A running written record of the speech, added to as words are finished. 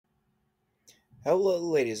Hello,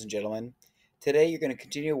 ladies and gentlemen. Today you're going to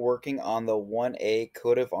continue working on the 1A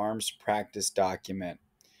Coat of Arms practice document.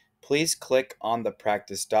 Please click on the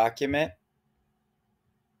practice document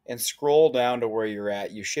and scroll down to where you're at.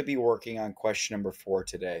 You should be working on question number 4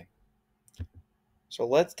 today. So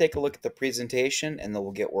let's take a look at the presentation and then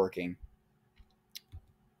we'll get working.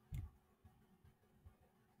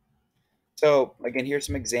 So again, here's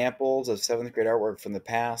some examples of 7th grade artwork from the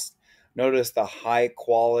past. Notice the high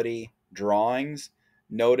quality drawings.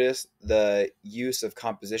 Notice the use of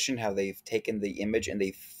composition, how they've taken the image and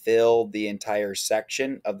they filled the entire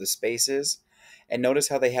section of the spaces. And notice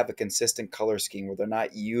how they have a consistent color scheme where they're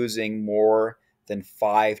not using more than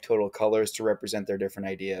 5 total colors to represent their different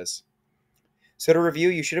ideas. So to review,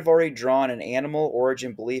 you should have already drawn an animal,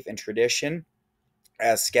 origin, belief, and tradition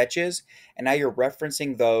as sketches, and now you're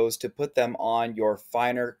referencing those to put them on your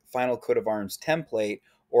final coat of arms template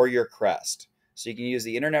or your crest. So you can use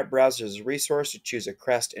the internet browser as a resource to choose a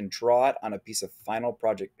crest and draw it on a piece of final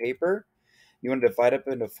project paper. You want to divide up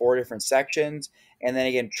into 4 different sections, and then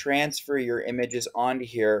again transfer your images onto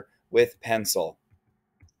here with pencil.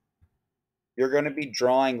 You're going to be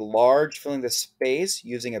drawing large, filling the space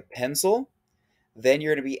using a pencil. Then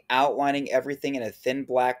you're going to be outlining everything in a thin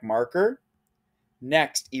black marker.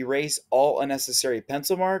 Next, erase all unnecessary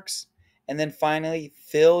pencil marks. And then finally,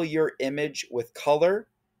 fill your image with color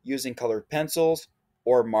using colored pencils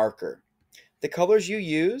or marker. The colors you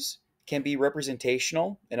use can be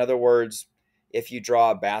representational. In other words, if you draw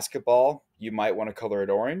a basketball, you might want to color it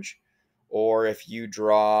orange. Or if you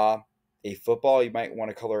draw a football, you might want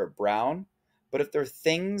to color it brown. But if there are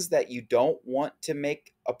things that you don't want to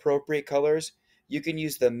make appropriate colors, you can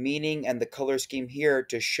use the meaning and the color scheme here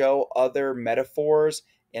to show other metaphors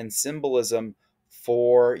and symbolism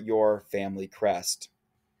for your family crest.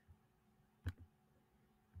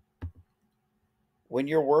 When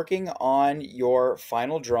you're working on your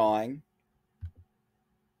final drawing,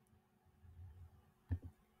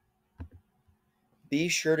 be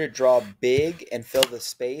sure to draw big and fill the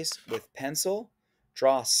space with pencil.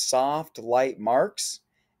 Draw soft, light marks,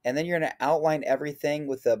 and then you're going to outline everything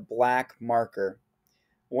with a black marker.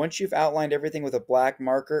 Once you've outlined everything with a black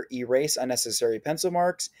marker, erase unnecessary pencil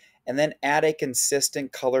marks, and then add a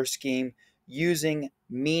consistent color scheme using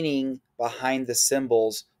meaning behind the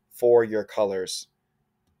symbols for your colors.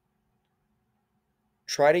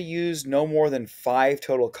 Try to use no more than 5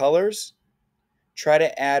 total colors. Try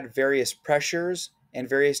to add various pressures and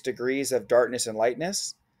various degrees of darkness and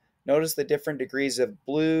lightness. Notice the different degrees of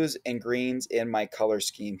blues and greens in my color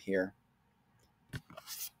scheme here.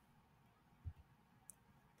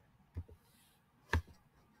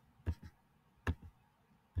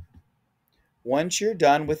 Once you're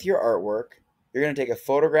done with your artwork, you're going to take a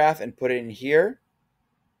photograph and put it in here,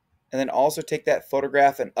 and then also take that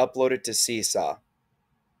photograph and upload it to Seesaw.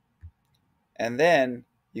 And then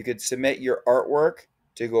you could submit your artwork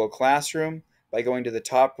to Google Classroom by going to the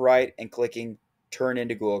top right and clicking Turn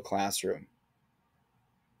into Google Classroom.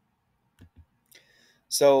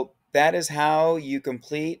 So that is how you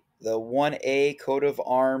complete the 1A Coat of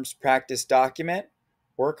Arms practice document.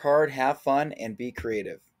 Work hard, have fun, and be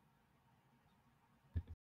creative.